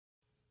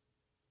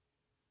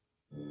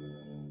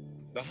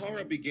The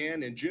horror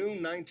began in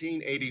June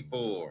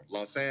 1984.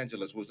 Los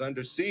Angeles was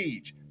under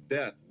siege.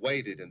 Death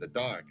waited in the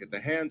dark at the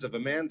hands of a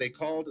man they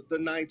called the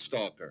Night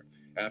Stalker.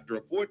 After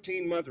a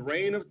 14-month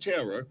reign of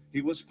terror,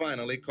 he was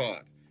finally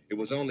caught. It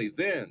was only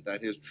then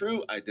that his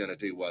true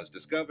identity was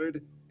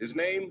discovered. His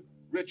name,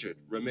 Richard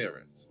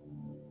Ramirez.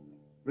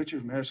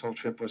 Richard Ramirez's whole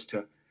trip was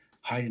to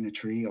hide in a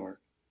tree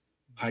or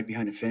hide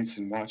behind a fence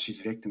and watch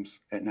his victims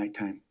at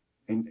nighttime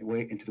and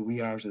wait into the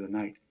wee hours of the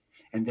night.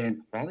 And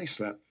then while they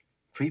slept,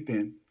 creep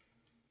in,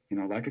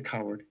 like a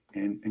coward,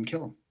 and kill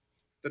them.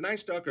 The Night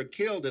Stalker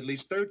killed at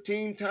least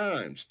 13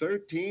 times,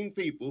 13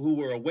 people who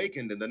were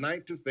awakened in the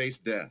night to face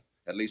death.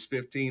 At least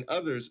 15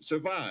 others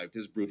survived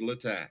his brutal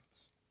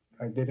attacks.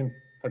 I didn't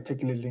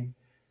particularly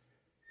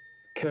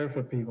care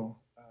for people.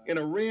 In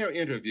a rare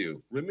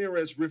interview,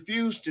 Ramirez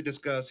refused to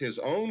discuss his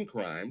own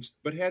crimes,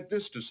 but had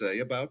this to say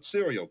about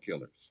serial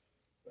killers.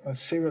 A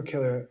serial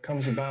killer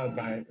comes about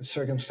by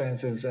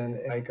circumstances and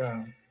like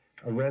a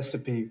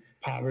recipe,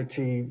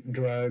 poverty,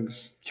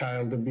 drugs,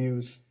 child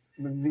abuse.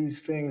 These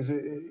things,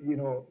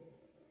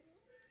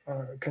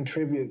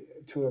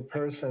 contribute to a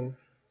person,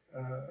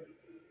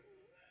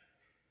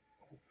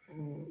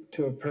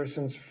 to a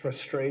person's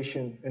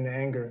frustration and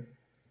anger,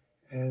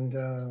 and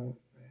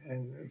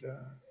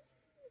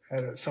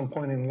at some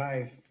point in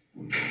life,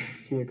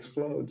 he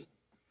explodes.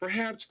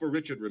 Perhaps for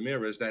Richard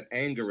Ramirez, that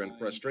anger and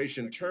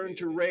frustration turned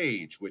to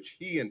rage, which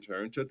he in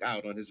turn took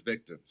out on his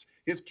victims.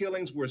 His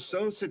killings were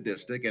so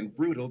sadistic and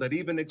brutal that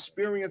even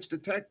experienced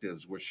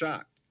detectives were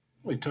shocked.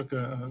 He took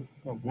a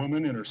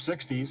woman in her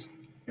 60s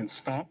and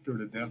stomped her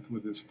to death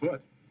with his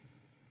foot,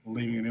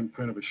 leaving an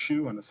imprint of a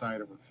shoe on the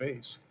side of her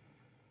face.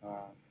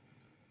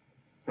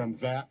 From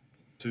that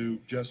to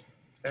just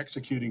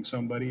executing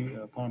somebody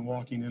upon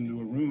walking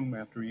into a room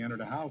after he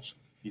entered a house.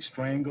 He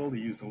strangled,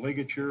 he used a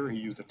ligature, he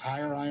used a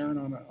tire iron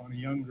on a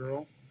young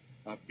girl,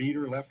 beat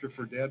her, left her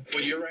for dead.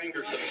 Will your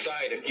anger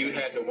subside if you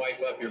had to wipe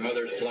up your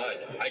mother's blood?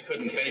 I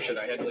couldn't finish it.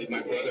 I had to leave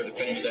my brother to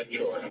finish that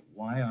chore.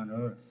 Why on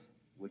earth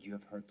would you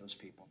have hurt those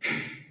people?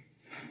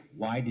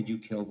 Why did you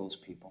kill those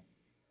people?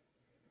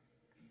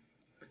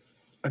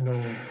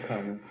 No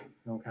comments.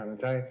 No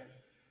comments.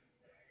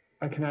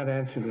 I cannot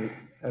answer that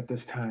at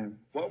this time.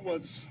 What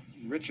was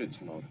Richard's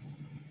motive?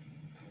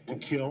 To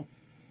kill.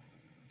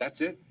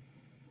 That's it?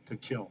 To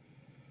kill.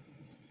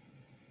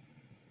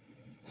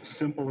 It's as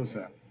simple as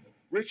that.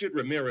 Richard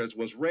Ramirez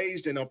was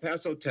raised in El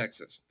Paso,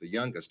 Texas, the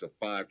youngest of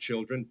 5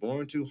 children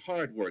born to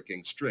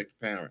hardworking, strict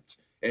parents.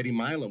 Eddie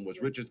Milam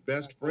was Richard's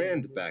best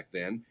friend back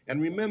then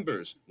and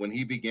remembers when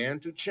he began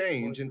to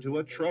change into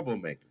a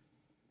troublemaker.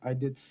 I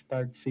did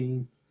start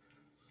seeing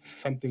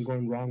something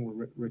going wrong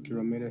with Ricky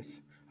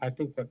Ramirez. I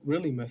think what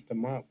really messed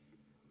him up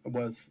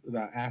was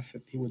the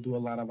acid. He would do a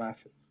lot of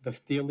acid. The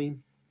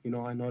stealing,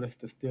 I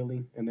noticed the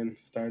stealing, and then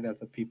started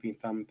as a peeping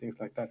Tom and things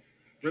like that.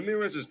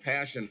 Ramirez's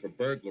passion for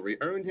burglary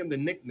earned him the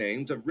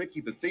nicknames of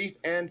Ricky the Thief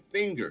and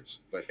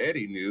Fingers. But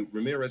Eddie knew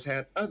Ramirez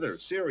had other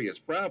serious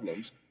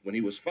problems when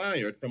he was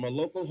fired from a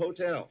local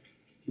hotel.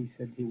 He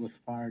said he was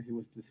fired, he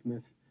was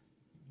dismissed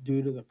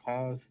due to the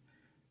cause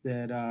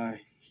that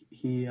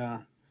he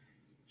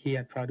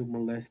had tried to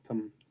molest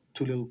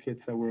 2 little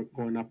kids that were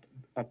going up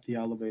the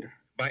elevator.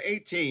 By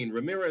 18,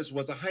 Ramirez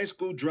was a high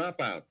school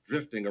dropout,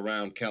 drifting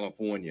around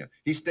California.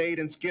 He stayed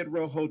in Skid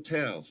Row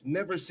hotels,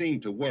 never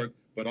seemed to work,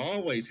 but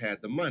always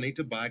had the money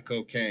to buy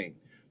cocaine.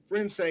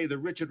 Friends say the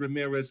Richard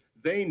Ramirez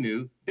they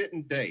knew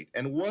didn't date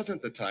and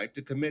wasn't the type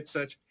to commit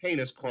such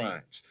heinous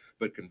crimes.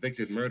 But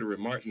convicted murderer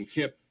Martin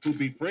Kipp, who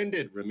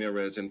befriended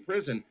Ramirez in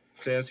prison,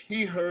 says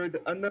he heard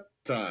another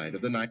side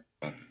of the Night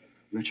Stalker.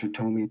 Richard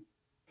told me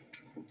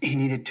he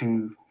needed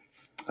to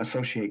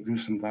associate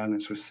gruesome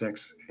violence with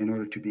sex in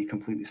order to be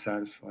completely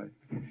satisfied.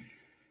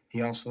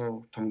 He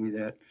also told me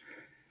that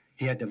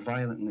he had to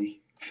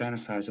violently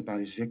fantasize about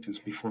his victims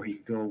before he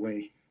could go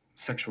away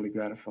sexually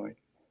gratified.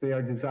 They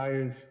are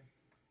desires,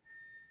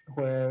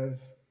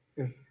 whereas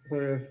if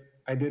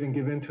I didn't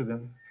give in to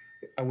them,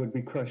 I would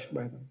be crushed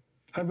by them.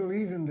 I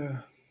believe in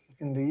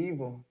the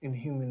evil in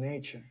human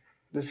nature.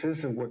 This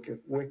is a wicked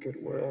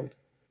world,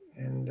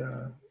 and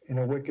in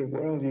a wicked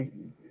world,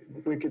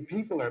 wicked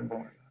people are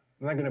born.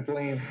 I'm not going to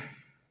blame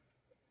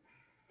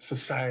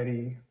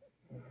society,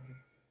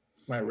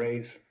 my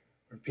race,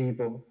 or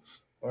people,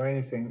 or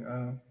anything.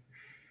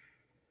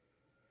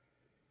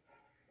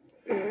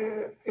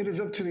 It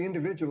is up to the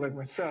individual like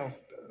myself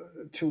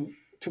to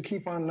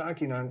keep on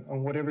knocking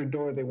on whatever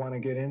door they want to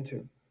get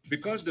into.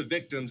 Because the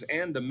victims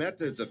and the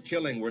methods of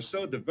killing were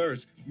so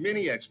diverse,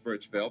 many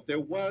experts felt there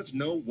was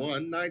no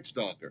one Night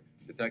Stalker.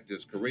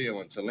 Detectives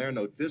Carrillo and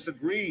Salerno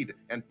disagreed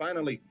and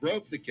finally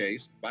broke the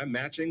case by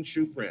matching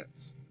shoe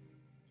prints.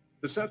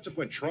 The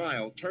subsequent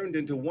trial turned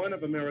into one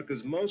of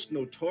America's most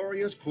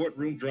notorious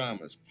courtroom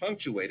dramas,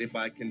 punctuated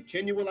by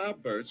continual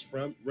outbursts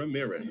from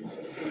Ramirez.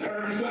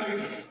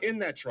 In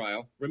that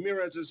trial,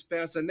 Ramirez's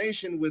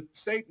fascination with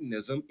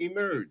Satanism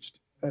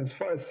emerged. As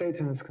far as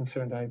Satan is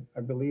concerned,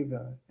 I believe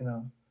in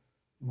a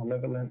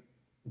malevolent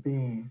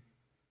being.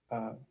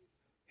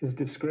 His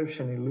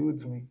description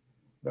eludes me,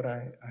 but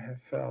I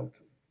have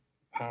felt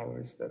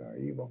powers that are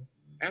evil.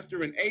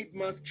 After an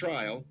 8-month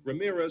trial,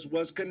 Ramirez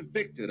was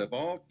convicted of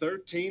all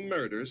 13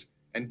 murders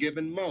and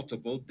given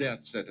multiple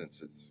death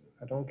sentences.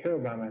 I don't care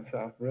about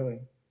myself, really.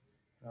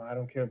 No, I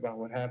don't care about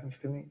what happens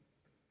to me.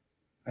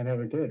 I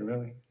never did,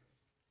 really.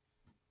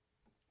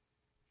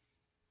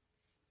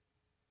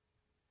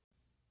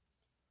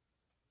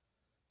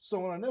 So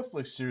when a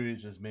Netflix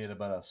series is made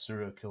about a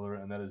serial killer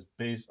and that is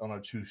based on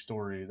a true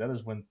story, that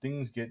is when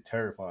things get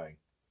terrifying.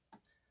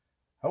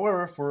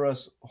 However, for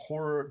us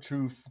horror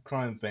true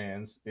crime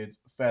fans, it's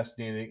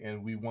fascinating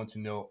and we want to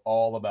know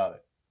all about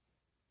it.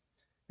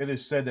 It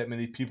is said that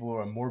many people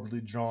are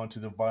morbidly drawn to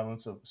the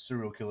violence of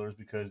serial killers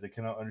because they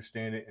cannot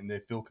understand it and they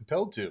feel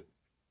compelled to.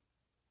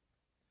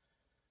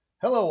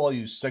 Hello, all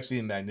you sexy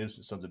and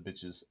magnificent sons of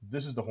bitches.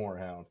 This is the Horror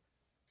Hound.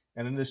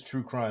 And in this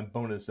true crime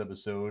bonus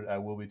episode, I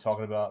will be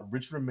talking about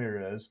Richard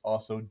Ramirez,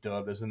 also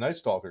dubbed as the Night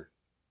Stalker.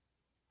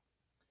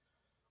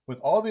 With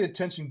all the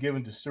attention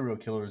given to serial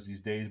killers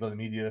these days by the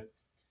media,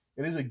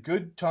 it is a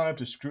good time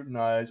to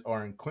scrutinize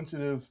our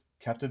inquisitive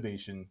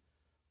captivation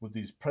with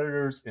these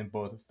predators in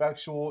both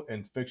factual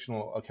and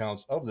fictional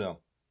accounts of them.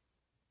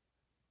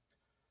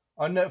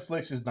 On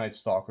Netflix is Night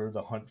Stalker,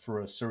 The Hunt for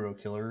a Serial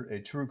Killer,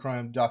 a true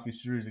crime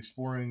docuseries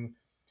exploring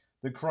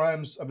the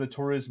crimes of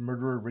notorious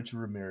murderer Richard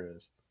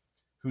Ramirez,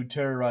 who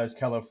terrorized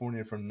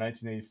California from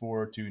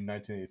 1984 to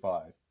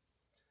 1985.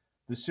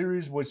 The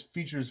series, which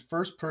features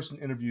first-person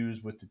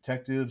interviews with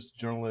detectives,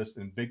 journalists,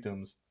 and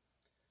victims,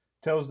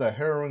 tells the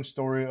harrowing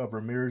story of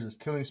Ramirez's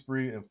killing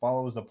spree and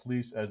follows the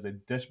police as they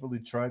desperately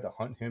try to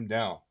hunt him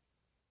down.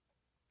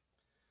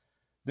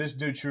 This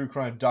new true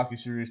crime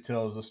docuseries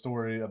tells a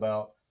story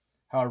about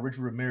how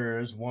Richard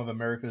Ramirez, one of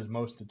America's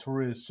most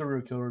notorious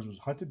serial killers, was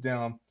hunted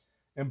down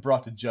and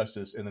brought to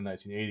justice in the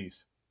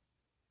 1980s.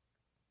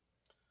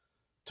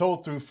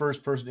 Told through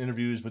first-person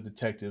interviews with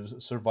detectives,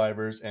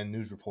 survivors, and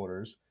news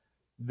reporters,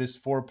 this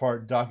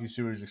 4-part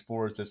docuseries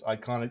explores this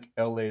iconic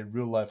LA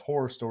real-life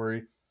horror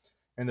story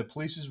and the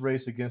police's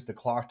race against the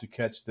clock to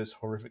catch this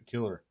horrific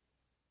killer.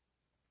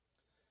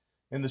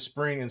 In the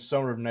spring and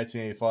summer of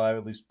 1985,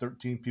 at least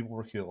 13 people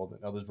were killed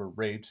and others were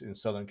raped in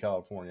Southern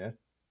California.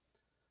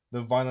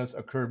 The violence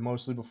occurred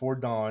mostly before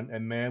dawn, and a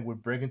man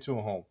would break into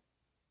a home.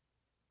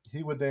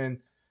 He would then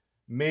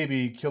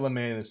maybe kill a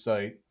man in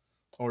sight,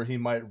 or he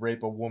might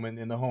rape a woman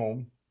in the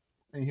home,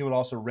 and he would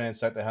also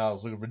ransack the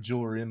house looking for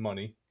jewelry and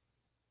money.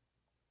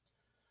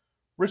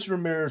 Richard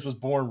Ramirez was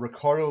born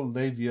Ricardo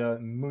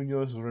Leyva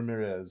Munoz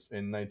Ramirez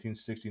in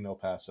 1960 in El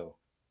Paso.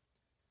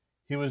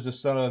 He was the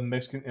son of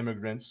Mexican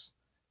immigrants,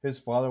 his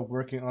father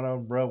working on a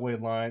railway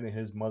line and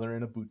his mother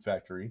in a boot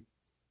factory.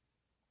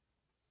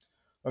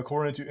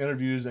 According to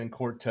interviews and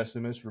court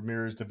testaments,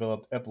 Ramirez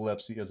developed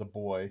epilepsy as a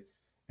boy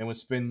and would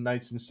spend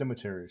nights in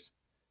cemeteries.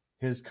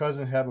 His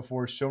cousin had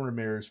before shown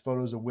Ramirez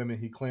photos of women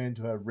he claimed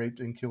to have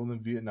raped and killed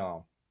in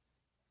Vietnam.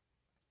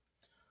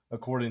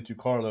 According to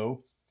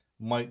Carlo,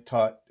 Mike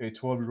taught a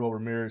 12-year-old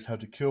Ramirez how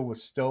to kill with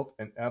stealth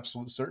and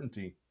absolute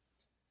certainty.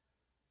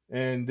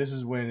 And this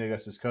is when, I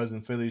guess, his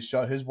cousin fatally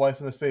shot his wife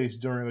in the face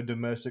during a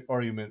domestic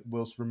argument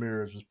whilst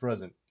Ramirez was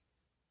present.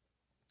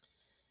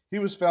 He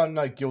was found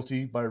not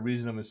guilty by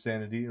reason of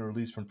insanity and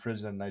released from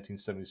prison in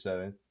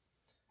 1977,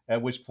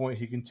 at which point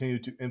he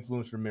continued to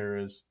influence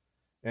Ramirez,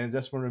 and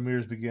that's when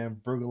Ramirez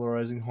began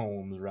burglarizing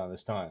homes around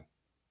this time.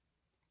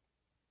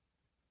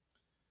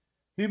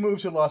 He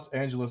moved to Los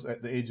Angeles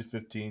at the age of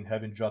 15,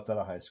 having dropped out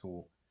of high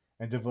school,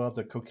 and developed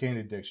a cocaine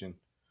addiction.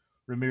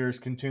 Ramirez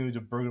continued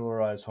to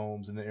burglarize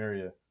homes in the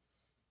area.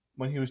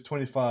 When he was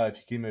 25,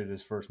 he committed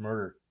his first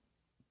murder.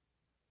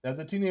 As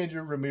a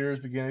teenager, Ramirez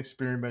began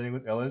experimenting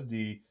with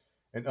LSD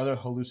and other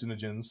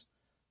hallucinogens,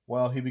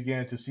 while he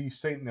began to see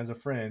Satan as a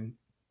friend,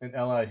 an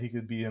ally he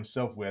could be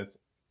himself with.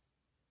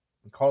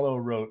 Carlo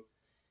wrote,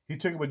 he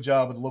took up a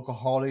job at the local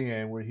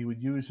Holiday Inn where he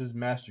would use his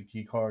master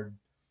key card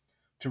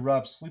to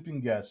rob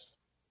sleeping guests,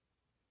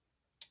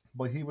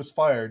 but he was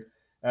fired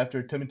after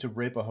attempting to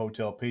rape a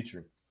hotel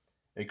patron,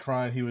 a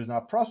crime he was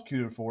not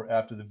prosecuted for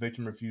after the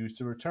victim refused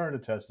to return to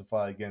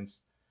testify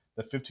against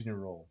the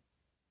 15-year-old.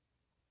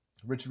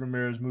 Richard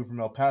Ramirez moved from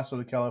El Paso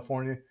to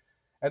California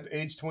at the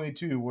age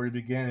 22, where he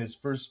began his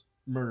first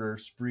murder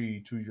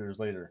spree 2 years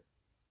later.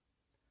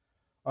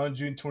 On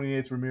June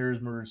 28th,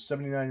 Ramirez murdered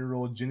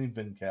 79-year-old Jenny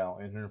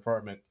Vincal in her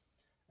apartment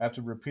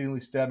after repeatedly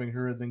stabbing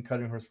her and then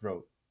cutting her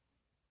throat.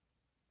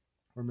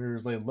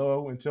 Ramirez lay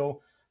low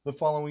until the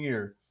following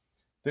year.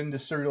 Then the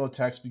serial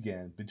attacks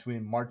began.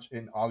 Between March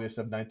and August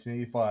of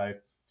 1985,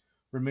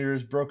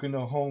 Ramirez broke into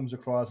homes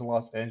across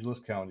Los Angeles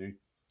County,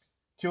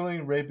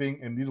 killing,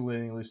 raping, and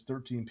mutilating at least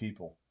 13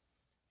 people.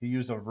 He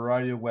used a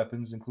variety of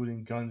weapons,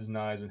 including guns,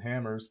 knives, and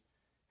hammers.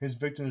 His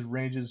victims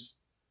ranges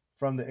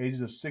from the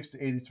ages of 6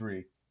 to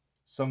 83.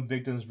 Some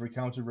victims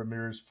recounted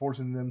Ramirez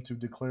forcing them to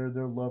declare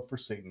their love for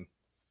Satan.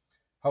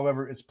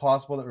 However, it's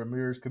possible that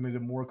Ramirez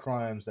committed more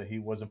crimes that he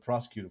wasn't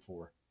prosecuted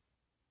for.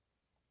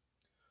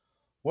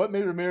 What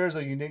made Ramirez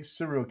a unique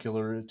serial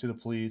killer to the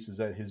police is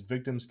that his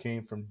victims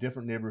came from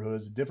different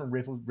neighborhoods, different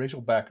racial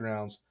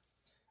backgrounds,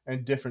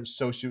 and different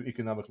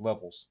socioeconomic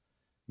levels,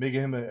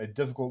 making him a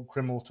difficult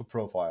criminal to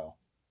profile.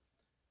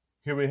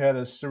 Here we had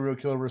a serial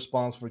killer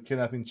responsible for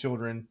kidnapping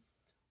children,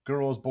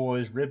 girls,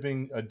 boys,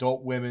 raping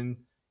adult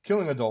women,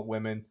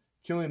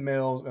 killing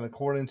males, and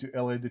according to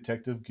LA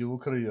detective Gil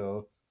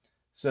Carrillo,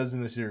 says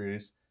in the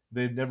series,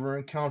 they've never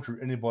encountered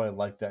anybody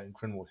like that in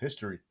criminal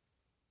history.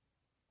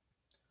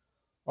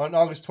 On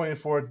August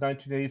 24,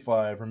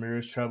 1985,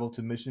 Ramirez traveled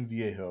to Mission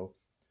Viejo,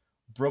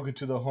 broke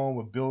into the home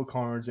of Bill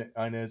Carnes and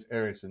Inez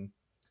Erickson,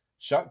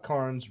 shot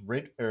Carnes,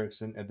 raped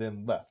Erickson, and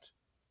then left.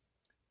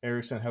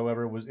 Erickson,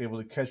 however, was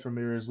able to catch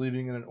Ramirez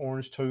leaving in an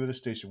orange Toyota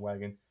station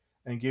wagon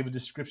and gave a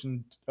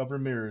description of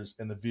Ramirez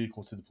and the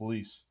vehicle to the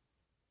police.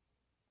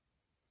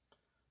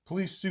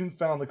 Police soon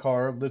found the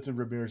car, lifted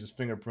Ramirez's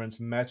fingerprints,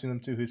 matching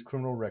them to his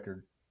criminal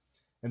record,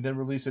 and then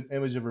released an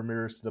image of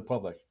Ramirez to the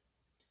public.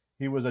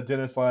 He was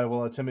identified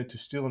while attempting to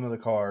steal another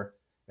car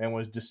and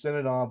was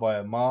descended on by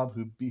a mob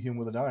who beat him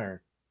with an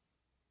iron.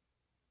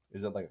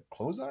 Is it like a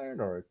clothes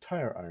iron or a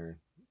tire iron?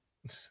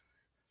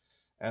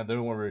 And they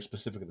weren't very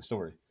specific in the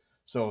story.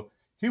 So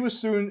he was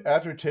soon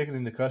after taken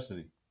into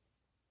custody.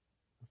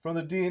 From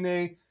the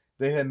DNA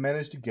they had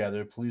managed to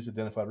gather, police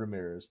identified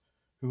Ramirez,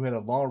 who had a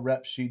long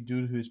rap sheet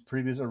due to his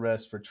previous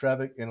arrests for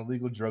traffic and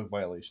illegal drug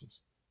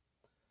violations.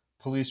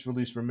 Police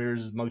released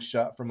Ramirez's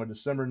mugshot from a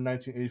December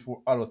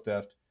 1984 auto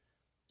theft,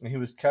 and he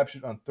was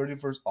captured on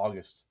 31st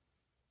August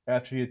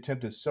after he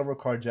attempted several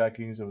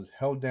carjackings and was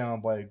held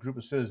down by a group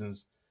of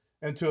citizens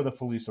until the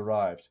police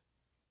arrived.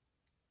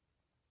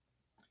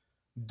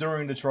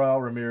 During the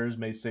trial, Ramirez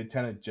made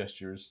satanic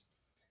gestures.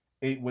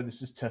 8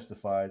 witnesses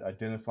testified,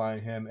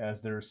 identifying him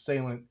as their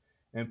assailant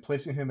and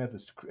placing him at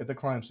the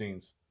crime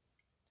scenes.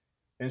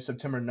 In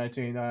September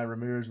 1989,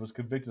 Ramirez was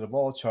convicted of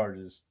all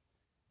charges,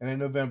 and in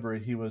November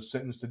he was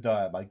sentenced to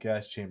die by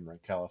gas chamber in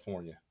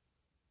California.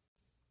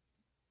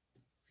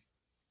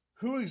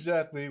 Who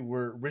exactly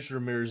were Richard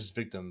Ramirez's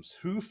victims?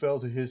 Who fell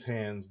to his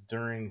hands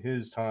during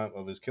his time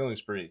of his killing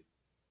spree?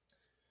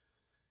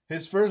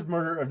 His first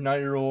murder of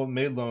 9-year-old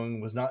May Long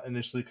was not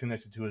initially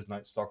connected to his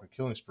Night Stalker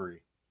killing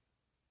spree.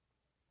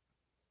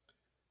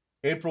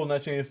 April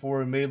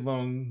 1984, May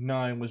Long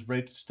 9 was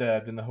raped and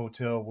stabbed in the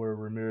hotel where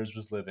Ramirez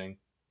was living.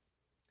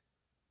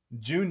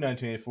 June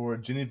 1984,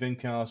 Jenny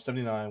Vincal,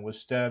 79, was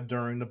stabbed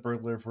during the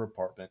burglary of her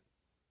apartment.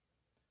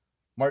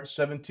 March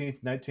 17,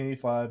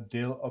 1985,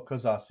 Dale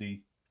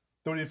Okazasi,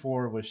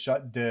 34, was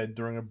shot dead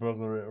during a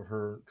burglary of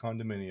her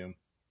condominium.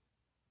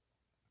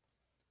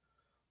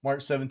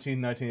 March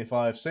 17,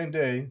 1985, same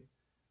day,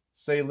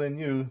 Sei Lin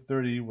Yu,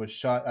 30, was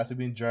shot after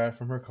being dragged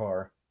from her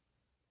car.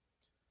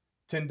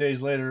 10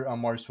 days later, on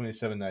March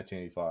 27,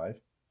 1985,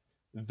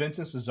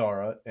 Vincent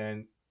Cesara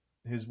and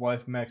his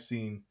wife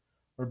Maxine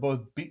were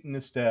both beaten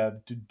and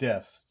stabbed to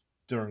death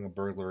during a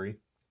burglary.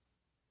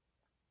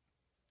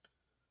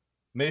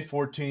 May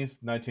 14,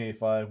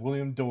 1985,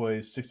 William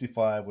Doy,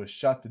 65, was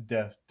shot to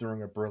death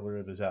during a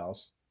burglary of his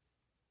house.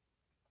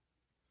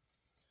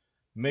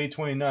 May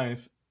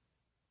 29th,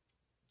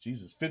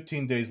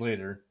 15 days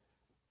later,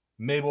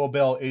 Mabel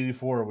Bell,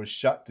 84, was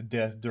shot to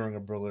death during a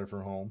burglary of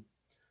her home.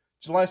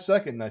 July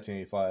 2nd,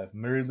 1985,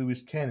 Mary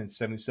Louise Cannon,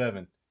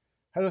 77,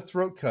 had a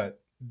throat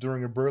cut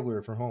during a burglary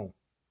of her home.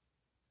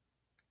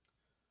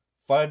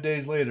 5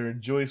 days later,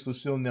 Joyce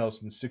Lucille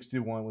Nelson,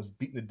 61, was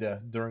beaten to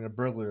death during a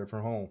burglary of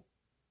her home.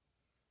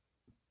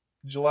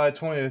 July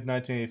 20th,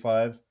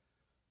 1985,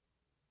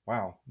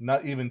 wow,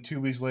 not even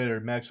 2 weeks later,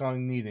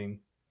 Maxine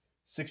Needing,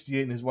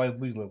 68, and his wife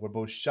Leela were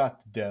both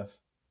shot to death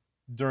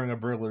during a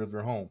burglary of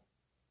their home.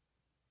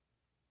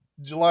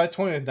 July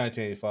 20th,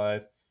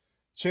 1985,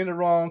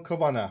 Chandaram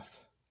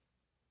Kovanath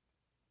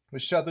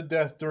was shot to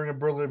death during a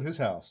burglary of his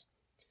house,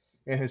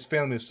 and his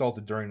family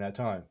assaulted during that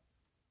time.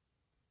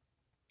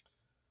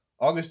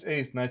 August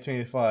 8th,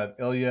 1985,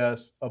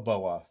 Elias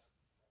Abawath,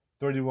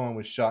 31,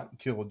 was shot and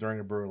killed during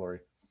a burglary.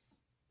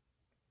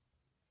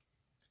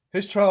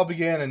 His trial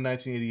began in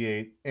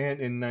 1988, and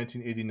in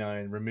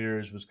 1989,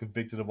 Ramirez was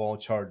convicted of all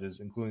charges,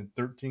 including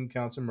 13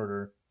 counts of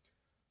murder,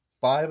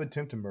 5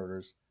 attempted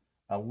murders,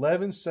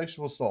 11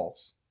 sexual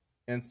assaults,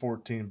 and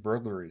 14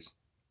 burglaries.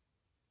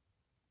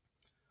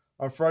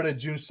 On Friday,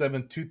 June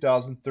 7,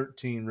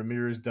 2013,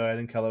 Ramirez died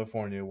in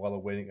California while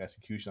awaiting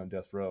execution on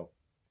death row.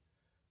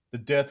 The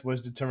death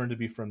was determined to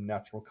be from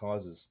natural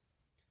causes.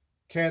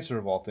 Cancer,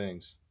 of all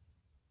things.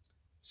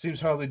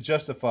 Seems hardly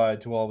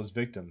justified to all of his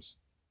victims.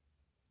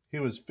 He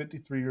was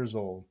 53 years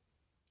old.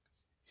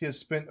 He has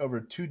spent over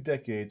 2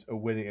 decades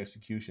awaiting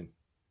execution.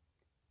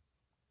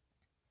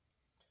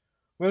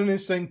 When an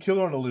insane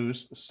killer on the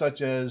loose,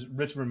 such as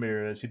Rich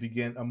Ramirez, he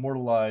began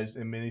immortalized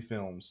in many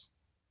films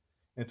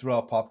and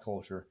throughout pop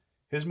culture.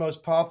 His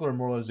most popular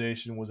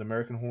immortalization was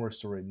American Horror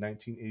Story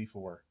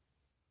 1984.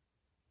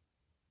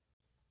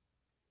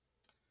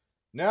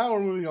 Now we're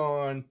moving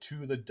on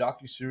to the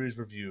docuseries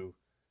review.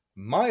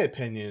 My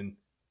opinion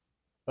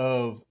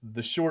of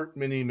the short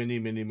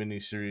mini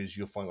series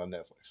you'll find on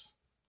Netflix.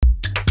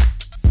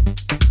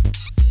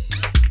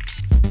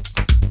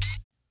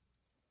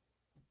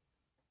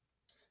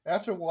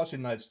 After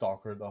watching Night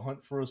Stalker, The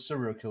Hunt for a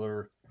Serial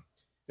Killer,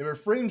 it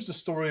reframes the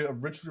story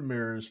of Richard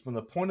Ramirez from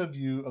the point of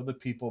view of the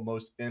people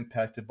most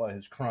impacted by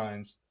his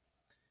crimes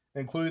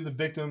including the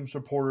victims,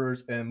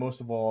 reporters, and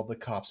most of all, the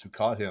cops who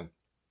caught him.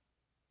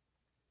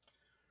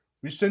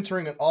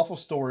 Recentering an awful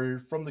story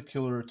from the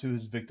killer to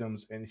his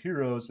victims and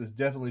heroes is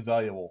definitely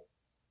valuable,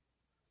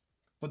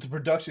 but the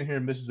production here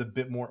misses a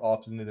bit more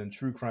often than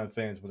true crime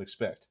fans would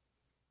expect.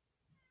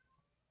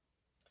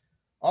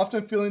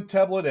 Often feeling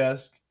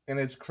tabloid-esque in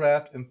its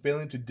craft and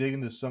failing to dig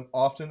into some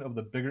often of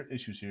the bigger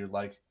issues here,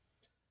 like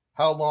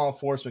how law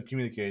enforcement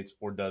communicates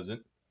or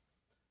doesn't.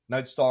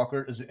 Night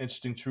Stalker is an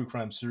interesting true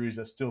crime series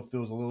that still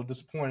feels a little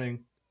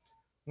disappointing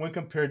when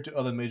compared to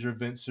other major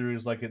event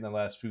series like it in the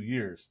last few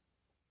years.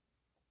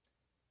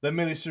 The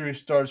miniseries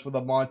starts with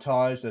a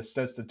montage that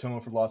sets the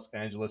tone for Los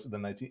Angeles in the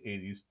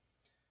 1980s,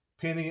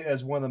 painting it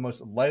as one of the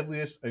most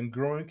liveliest and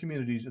growing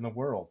communities in the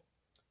world,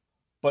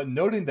 but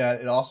noting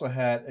that it also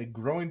had a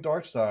growing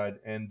dark side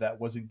and that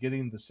wasn't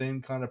getting the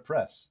same kind of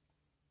press.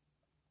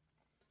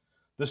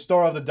 The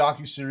star of the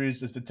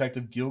docuseries is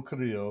Detective Gil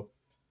Carrillo,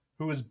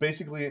 who is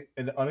basically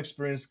an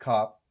unexperienced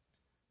cop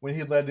when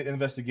he led the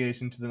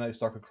investigation to the Night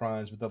Stalker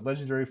crimes with the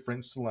legendary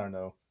Frank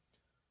Salerno,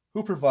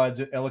 who provides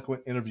an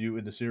eloquent interview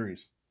in the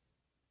series.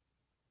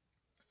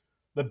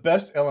 The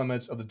best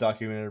elements of the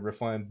documentary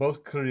refine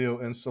both Carrillo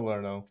and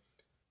Salerno,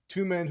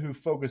 two men who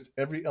focused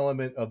every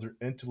element of their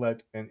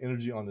intellect and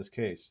energy on this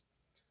case,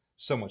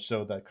 so much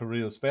so that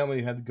Carrillo's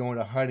family had to go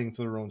into hiding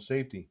for their own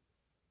safety.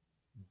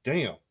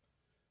 Damn.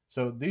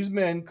 So these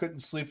men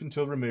couldn't sleep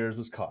until Ramirez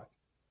was caught,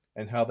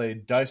 and how they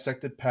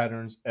dissected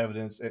patterns,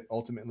 evidence, and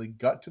ultimately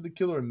got to the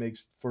killer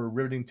makes for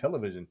riveting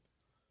television.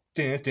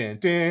 Dun, dun,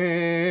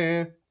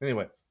 dun.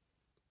 Anyway,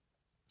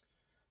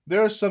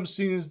 there are some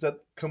scenes that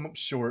come up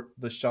short,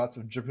 the shots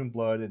of dripping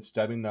blood and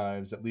stabbing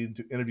knives that lead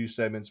to interview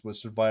segments with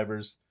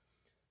survivors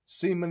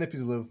seem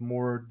manipulative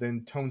more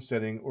than tone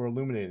setting or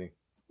illuminating.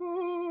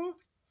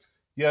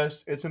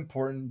 Yes, it's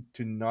important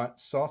to not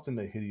soften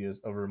the hideous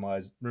of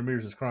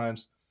Ramirez's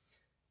crimes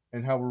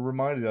and how we're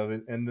reminded of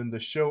it, and then the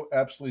show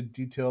absolutely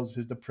details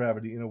his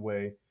depravity in a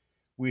way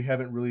we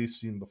haven't really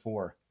seen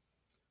before.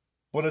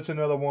 But it's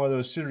another one of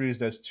those series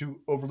that's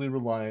too overly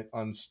reliant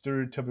on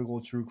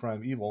stereotypical true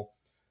crime evil,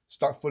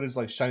 stock footage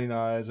like shiny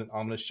knives and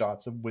ominous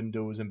shots of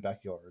windows and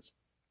backyards.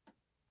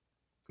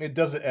 It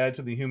doesn't add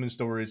to the human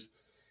stories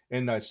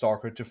in Night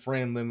Stalker to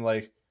frame them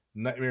like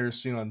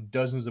nightmares seen on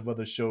dozens of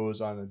other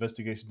shows on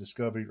Investigation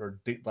Discovery or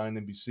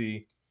Dateline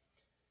NBC,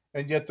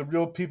 and yet the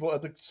real people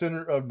at the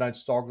center of Night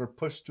Stalker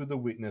push through the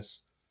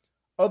weakness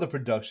of the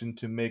production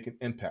to make an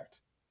impact.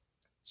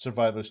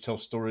 Survivors tell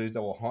stories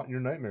that will haunt your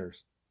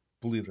nightmares,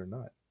 believe it or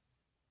not.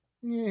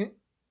 Yeah.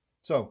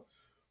 So,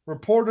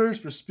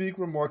 reporters speak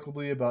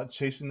remarkably about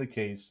chasing the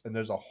case, and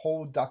there's a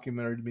whole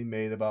documentary to be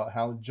made about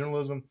how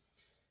journalism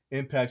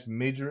impacts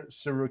major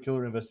serial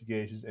killer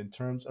investigations in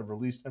terms of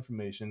released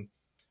information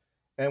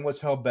and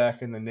what's held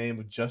back in the name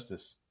of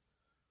justice.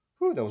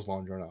 Whew, that was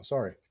long drawn out,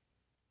 sorry.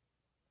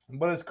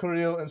 But it's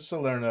Carrillo and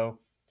Salerno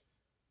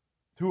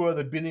who are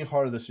the beating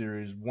heart of the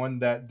series, one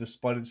that,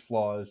 despite its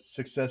flaws,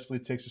 successfully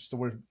takes a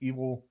story of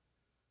evil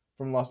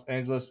from Los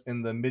Angeles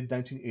in the mid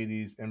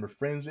 1980s and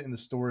reframes it in the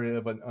story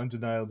of an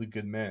undeniably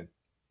good man.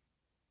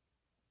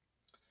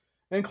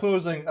 In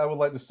closing, I would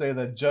like to say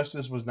that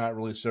justice was not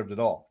really served at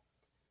all.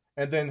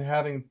 And then,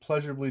 having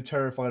pleasurably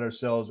terrified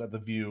ourselves at the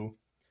view,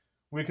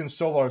 we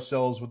console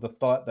ourselves with the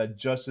thought that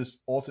justice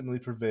ultimately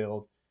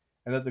prevailed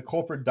and that the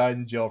culprit died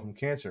in jail from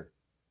cancer.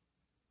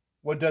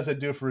 What does that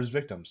do for his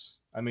victims?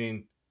 I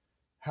mean,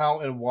 how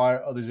and why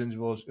are these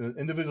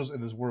individuals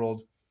in this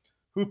world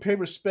who pay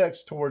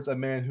respects towards a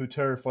man who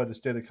terrified the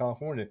state of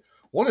California?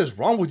 What is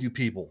wrong with you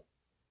people?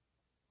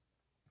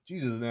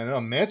 Jesus, and I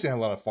know Manson had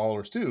a lot of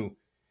followers too.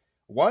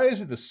 Why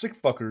is it the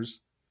sick fuckers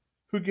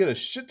who get a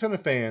shit ton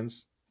of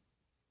fans?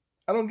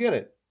 I don't get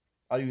it.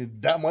 Are you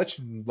that much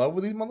in love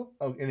with these mother?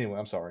 Oh, anyway,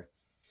 I'm sorry.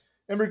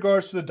 In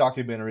regards to the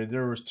documentary,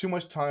 there was too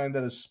much time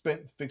that is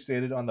spent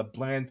fixated on the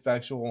bland,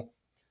 factual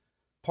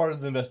part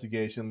of the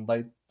investigation,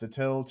 like the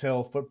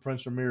telltale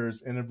footprints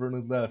Ramirez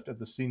inadvertently left at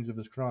the scenes of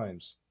his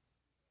crimes.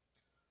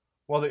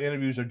 While the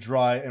interviews are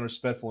dry and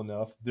respectful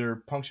enough, they're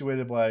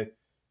punctuated by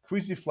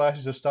queasy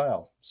flashes of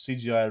style,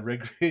 CGI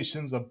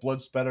recreations of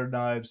blood-spattered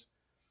knives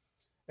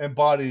and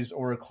bodies,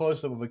 or a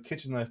close-up of a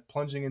kitchen knife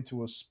plunging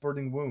into a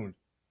spurting wound.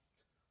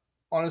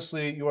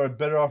 Honestly, you are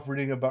better off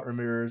reading about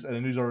Ramirez and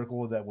a news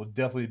article that will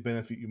definitely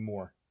benefit you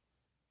more.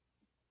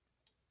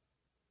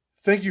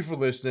 Thank you for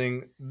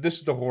listening. This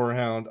is the Horror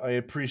Hound. I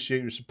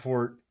appreciate your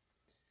support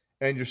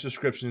and your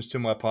subscriptions to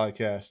my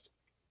podcast.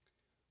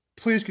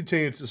 Please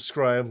continue to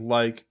subscribe,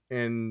 like,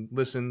 and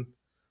listen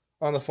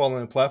on the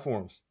following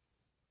platforms: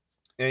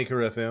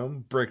 Anchor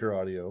FM, Breaker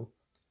Audio,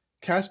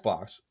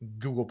 Castbox,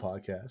 Google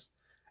Podcast,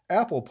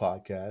 Apple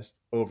Podcast,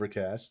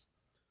 Overcast,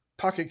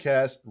 Pocket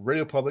Cast,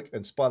 Radio Public,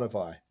 and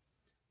Spotify.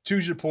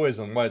 Choose your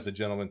poison wisely,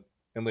 gentlemen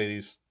and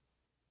ladies,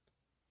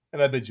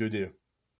 and I bid you adieu.